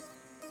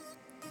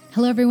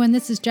Hello, everyone.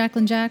 This is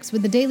Jacqueline Jax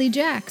with the Daily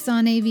Jax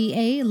on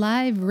AVA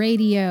Live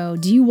Radio.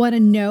 Do you want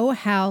to know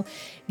how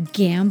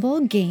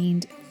Gamble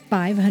gained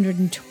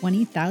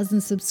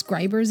 520,000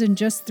 subscribers in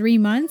just 3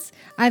 months?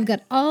 I've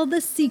got all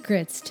the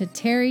secrets to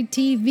Terry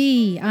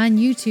TV on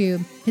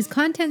YouTube. His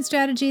content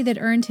strategy that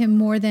earned him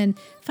more than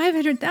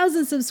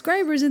 500,000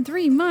 subscribers in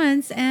 3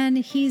 months, and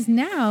he's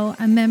now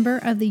a member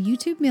of the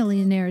YouTube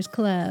Millionaires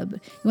Club. You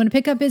want to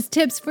pick up his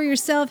tips for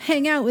yourself?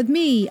 Hang out with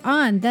me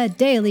on the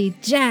Daily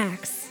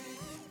Jax.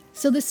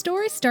 So the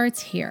story starts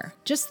here.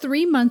 Just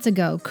 3 months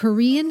ago,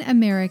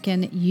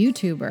 Korean-American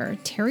YouTuber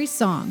Terry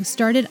Song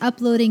started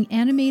uploading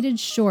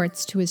animated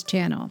shorts to his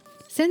channel.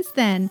 Since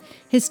then,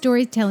 his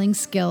storytelling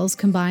skills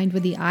combined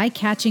with the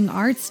eye-catching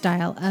art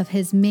style of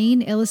his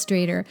main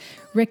illustrator,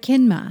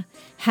 Rikinma,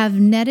 have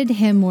netted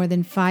him more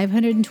than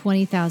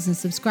 520,000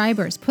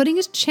 subscribers, putting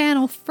his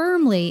channel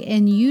firmly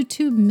in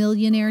YouTube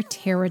millionaire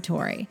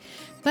territory.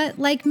 But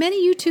like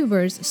many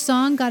YouTubers,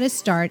 Song got his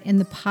start in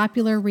the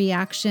popular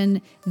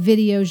reaction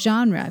video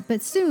genre,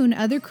 but soon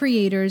other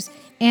creators'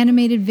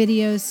 animated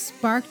videos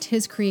sparked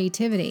his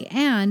creativity,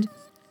 and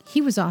he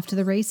was off to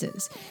the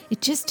races.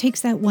 It just takes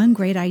that one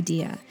great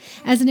idea.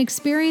 As an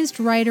experienced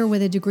writer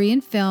with a degree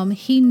in film,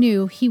 he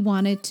knew he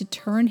wanted to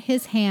turn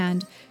his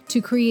hand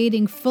to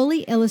creating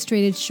fully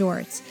illustrated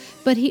shorts,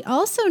 but he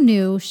also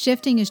knew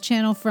shifting his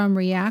channel from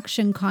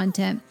reaction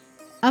content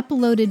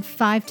uploaded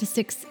 5 to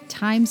 6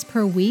 times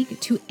per week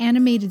to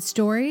animated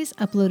stories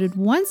uploaded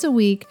once a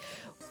week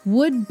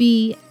would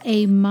be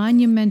a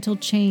monumental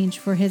change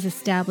for his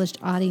established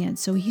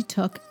audience. So he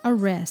took a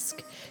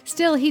risk.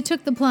 Still, he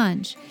took the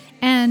plunge.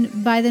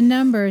 And by the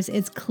numbers,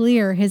 it's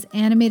clear his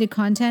animated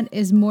content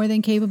is more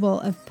than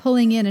capable of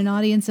pulling in an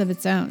audience of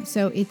its own.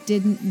 So it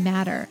didn't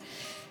matter.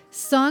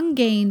 Song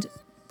gained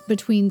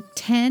between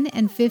 10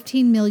 and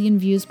 15 million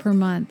views per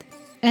month,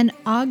 and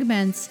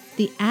augments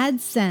the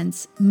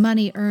AdSense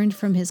money earned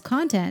from his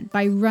content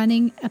by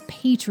running a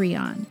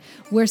Patreon,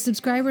 where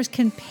subscribers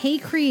can pay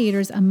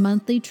creators a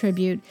monthly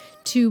tribute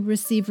to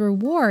receive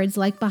rewards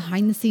like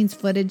behind-the-scenes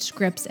footage,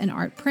 scripts, and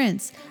art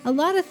prints. A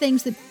lot of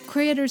things that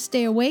creators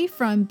stay away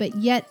from, but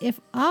yet if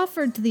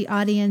offered to the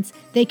audience,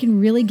 they can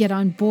really get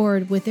on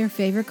board with their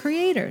favorite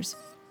creators.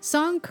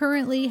 Song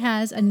currently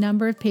has a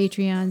number of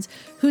Patreons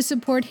who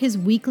support his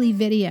weekly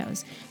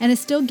videos and is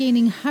still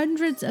gaining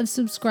hundreds of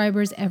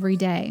subscribers every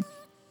day.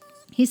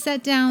 He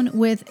sat down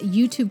with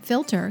YouTube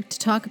Filter to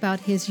talk about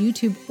his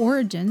YouTube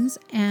origins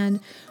and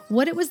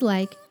what it was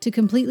like to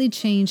completely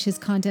change his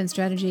content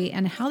strategy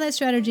and how that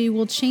strategy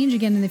will change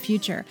again in the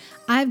future.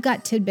 I've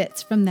got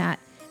tidbits from that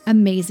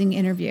amazing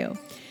interview.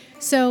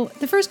 So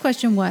the first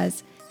question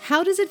was,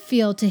 how does it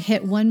feel to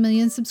hit 1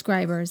 million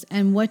subscribers,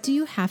 and what do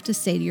you have to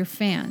say to your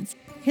fans?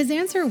 His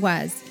answer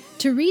was,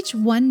 to reach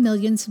 1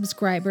 million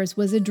subscribers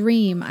was a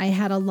dream I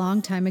had a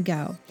long time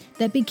ago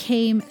that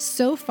became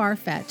so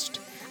far-fetched.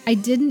 I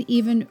didn't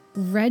even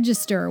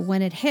register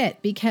when it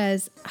hit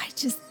because I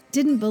just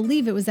didn't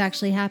believe it was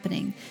actually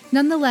happening.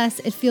 Nonetheless,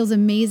 it feels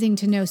amazing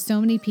to know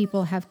so many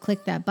people have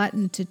clicked that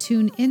button to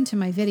tune into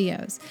my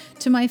videos.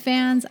 To my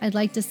fans, I'd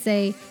like to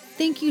say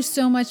thank you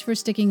so much for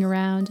sticking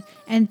around,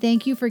 and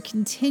thank you for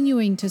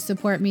continuing to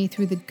support me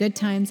through the good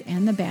times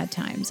and the bad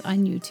times on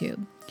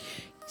YouTube.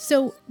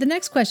 So the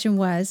next question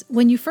was,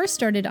 when you first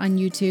started on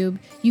YouTube,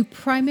 you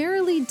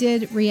primarily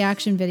did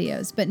reaction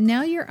videos, but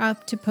now you're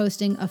up to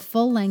posting a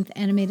full-length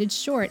animated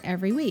short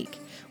every week.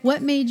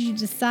 What made you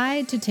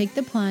decide to take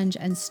the plunge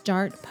and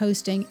start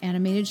posting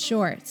animated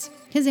shorts?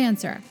 His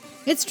answer,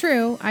 it's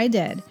true, I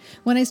did.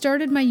 When I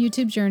started my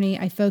YouTube journey,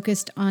 I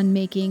focused on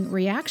making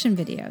reaction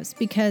videos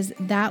because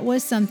that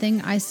was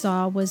something I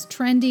saw was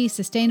trendy,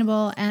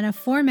 sustainable, and a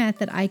format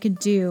that I could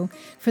do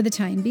for the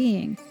time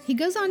being. He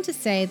goes on to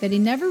say that he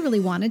never really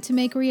wanted to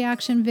make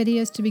reaction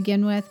videos to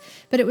begin with,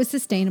 but it was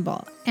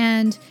sustainable,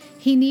 and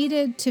he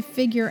needed to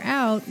figure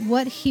out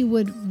what he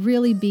would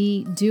really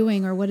be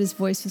doing or what his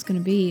voice was going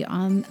to be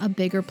on a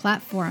bigger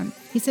platform.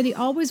 He said he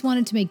always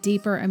wanted to make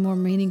deeper and more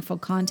meaningful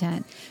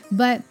content,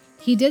 but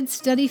he did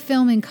study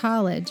film in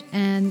college,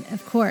 and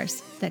of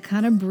course, that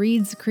kind of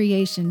breeds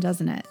creation,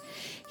 doesn't it?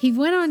 He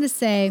went on to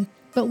say,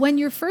 but when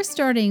you're first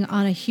starting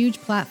on a huge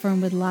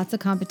platform with lots of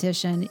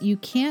competition, you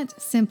can't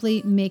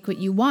simply make what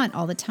you want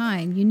all the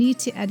time. You need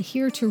to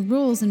adhere to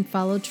rules and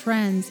follow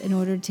trends in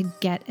order to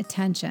get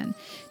attention.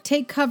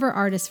 Take cover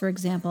artists, for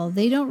example.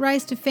 They don't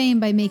rise to fame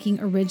by making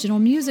original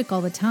music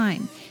all the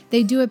time.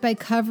 They do it by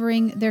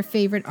covering their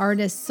favorite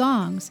artists'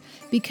 songs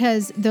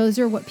because those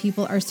are what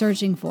people are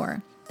searching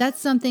for.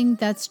 That's something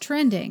that's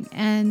trending,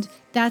 and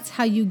that's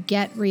how you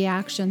get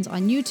reactions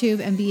on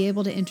YouTube and be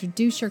able to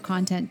introduce your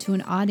content to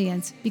an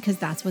audience because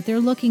that's what they're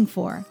looking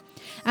for.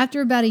 After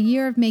about a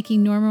year of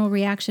making normal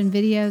reaction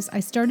videos, I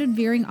started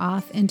veering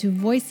off into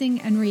voicing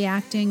and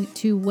reacting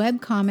to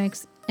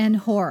webcomics and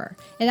horror.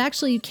 It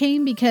actually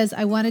came because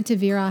I wanted to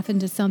veer off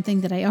into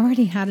something that I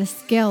already had a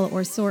skill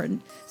or sort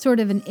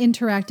of an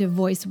interactive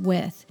voice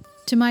with.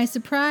 To my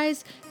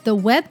surprise, the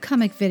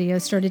webcomic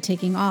videos started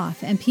taking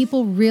off and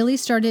people really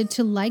started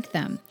to like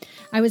them.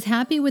 I was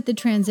happy with the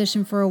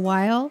transition for a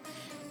while,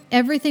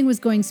 Everything was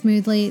going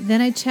smoothly.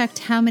 Then I checked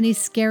how many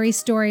scary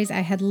stories I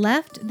had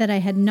left that I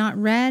had not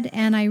read,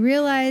 and I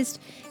realized,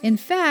 in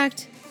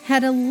fact,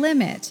 had a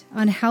limit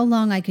on how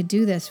long I could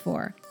do this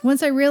for.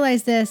 Once I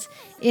realized this,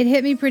 it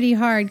hit me pretty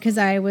hard because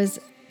I was,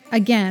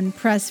 again,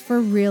 pressed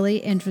for really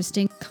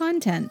interesting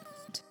content.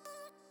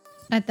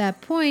 At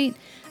that point,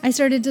 I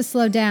started to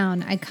slow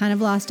down. I kind of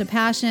lost a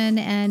passion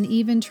and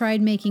even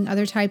tried making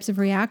other types of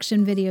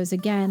reaction videos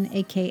again,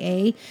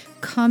 aka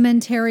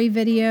commentary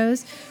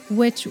videos,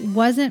 which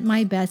wasn't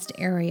my best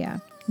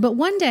area. But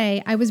one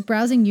day I was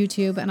browsing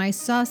YouTube and I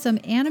saw some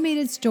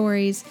animated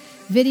stories,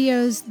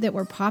 videos that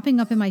were popping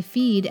up in my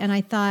feed, and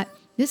I thought,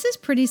 this is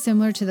pretty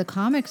similar to the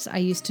comics I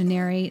used to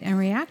narrate and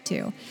react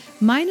to,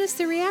 minus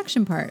the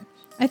reaction part.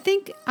 I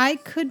think I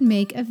could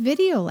make a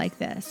video like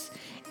this.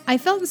 I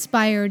felt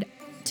inspired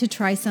to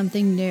try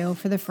something new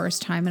for the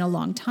first time in a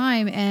long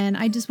time, and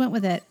I just went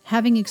with it.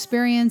 Having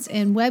experience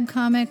in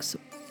webcomics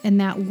in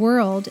that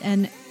world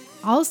and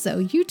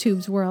also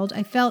YouTube's world,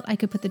 I felt I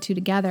could put the two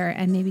together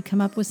and maybe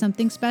come up with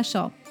something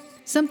special.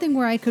 Something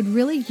where I could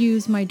really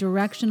use my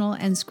directional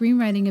and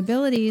screenwriting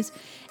abilities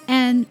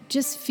and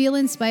just feel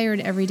inspired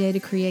every day to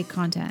create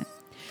content.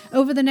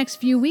 Over the next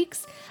few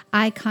weeks,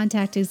 I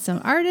contacted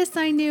some artists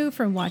I knew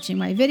from watching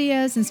my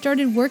videos and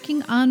started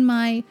working on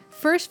my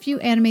first few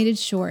animated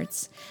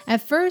shorts.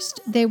 At first,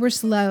 they were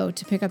slow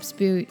to pick up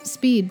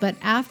speed, but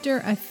after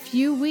a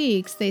few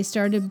weeks, they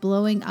started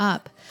blowing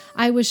up.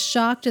 I was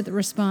shocked at the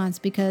response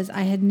because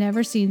I had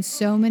never seen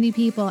so many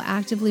people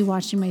actively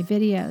watching my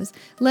videos,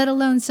 let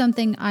alone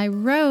something I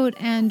wrote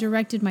and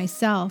directed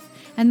myself,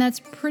 and that's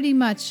pretty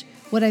much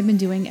what I've been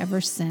doing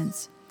ever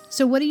since.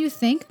 So what do you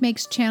think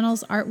makes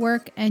channels'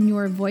 artwork and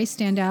your voice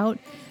stand out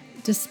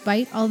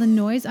despite all the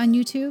noise on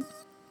YouTube?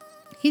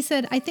 He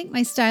said, I think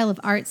my style of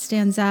art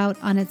stands out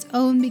on its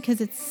own because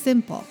it's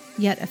simple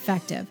yet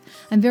effective.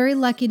 I'm very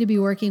lucky to be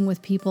working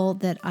with people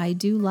that I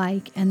do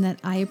like and that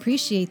I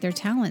appreciate their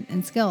talent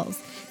and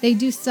skills. They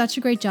do such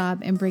a great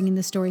job in bringing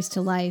the stories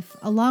to life.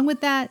 Along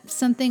with that,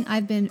 something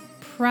I've been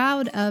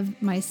proud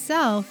of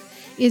myself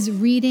is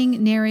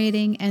reading,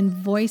 narrating, and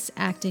voice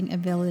acting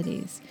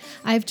abilities.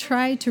 I've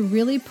tried to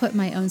really put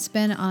my own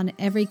spin on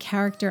every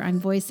character I'm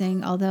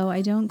voicing, although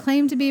I don't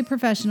claim to be a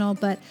professional,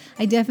 but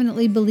I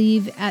definitely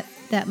believe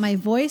that my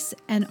voice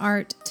and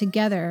art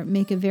together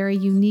make a very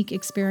unique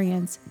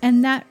experience,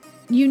 and that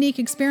unique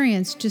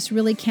experience just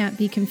really can't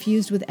be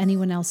confused with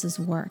anyone else's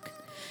work.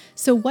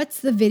 So what's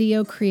the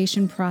video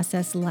creation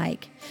process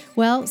like?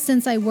 Well,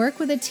 since I work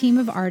with a team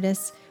of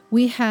artists,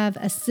 we have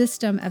a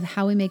system of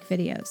how we make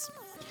videos.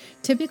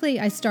 Typically,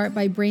 I start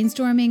by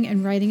brainstorming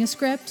and writing a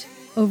script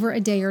over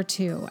a day or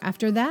two.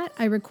 After that,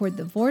 I record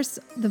the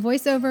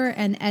voiceover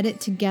and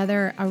edit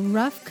together a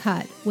rough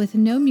cut with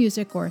no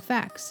music or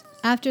effects.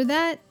 After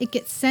that, it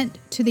gets sent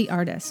to the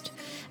artist.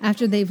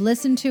 After they've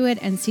listened to it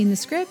and seen the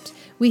script,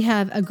 we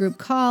have a group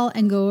call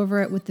and go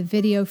over it with the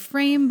video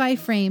frame by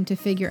frame to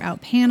figure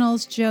out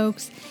panels,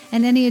 jokes,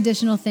 and any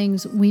additional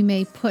things we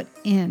may put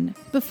in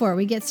before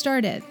we get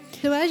started.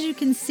 So as you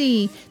can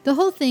see, the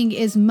whole thing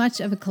is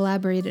much of a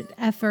collaborated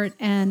effort,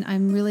 and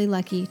I'm really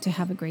lucky to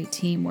have a great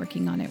team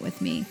working on it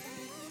with me.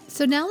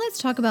 So now let's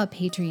talk about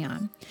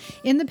Patreon.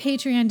 In the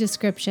Patreon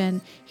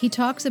description, he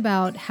talks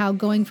about how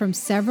going from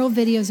several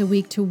videos a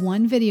week to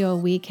one video a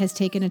week has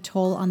taken a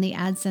toll on the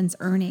AdSense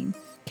earning.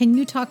 Can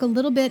you talk a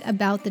little bit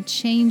about the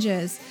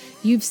changes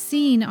you've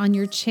seen on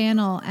your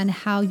channel and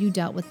how you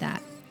dealt with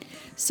that?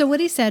 So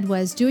what he said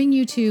was doing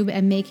YouTube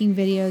and making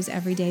videos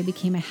every day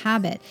became a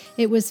habit.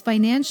 It was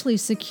financially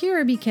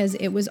secure because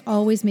it was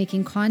always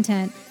making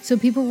content, so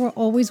people were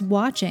always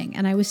watching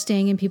and I was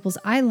staying in people's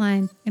eye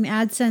line, and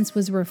AdSense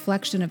was a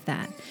reflection of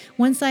that.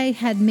 Once I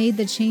had made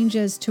the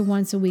changes to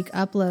once a week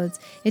uploads,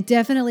 it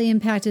definitely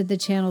impacted the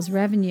channel's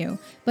revenue,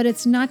 but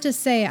it's not to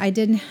say it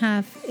didn't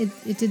have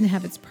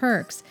its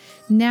perks.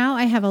 Now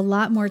I have a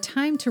lot more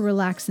time to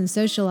relax and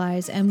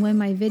socialize, and when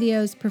my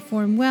videos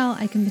perform well,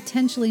 I can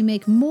potentially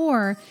make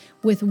more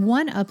with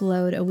one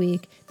upload a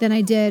week than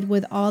I did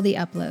with all the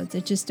uploads.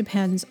 It just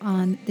depends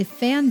on the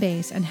fan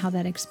base and how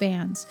that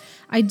expands.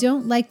 I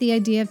don't like the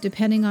idea of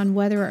depending on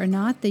whether or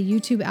not the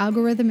YouTube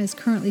algorithm is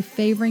currently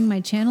favoring my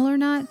channel or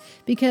not,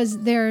 because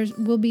there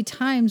will be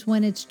times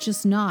when it's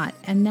just not,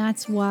 and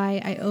that's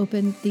why I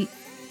opened the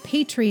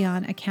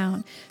Patreon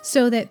account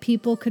so that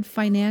people could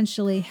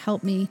financially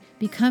help me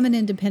become an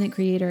independent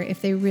creator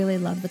if they really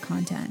love the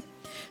content.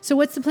 So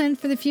what's the plan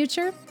for the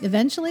future?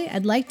 Eventually,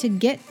 I'd like to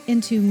get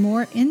into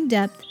more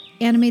in-depth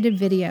animated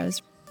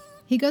videos.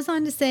 He goes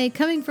on to say,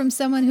 coming from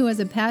someone who has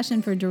a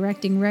passion for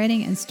directing,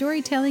 writing, and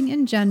storytelling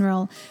in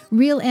general,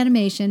 real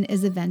animation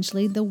is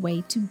eventually the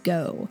way to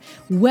go.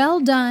 Well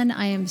done.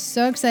 I am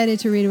so excited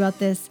to read about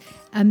this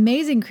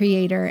amazing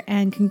creator,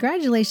 and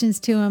congratulations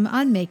to him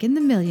on making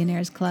the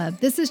Millionaires Club.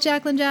 This is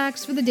Jacqueline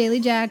Jax for the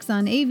Daily Jax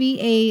on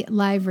AVA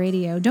Live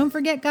Radio. Don't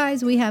forget,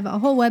 guys, we have a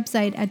whole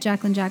website at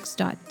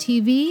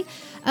jacquelinejax.tv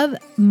of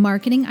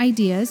marketing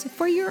ideas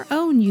for your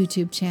own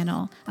YouTube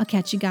channel. I'll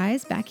catch you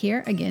guys back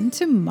here again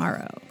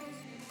tomorrow.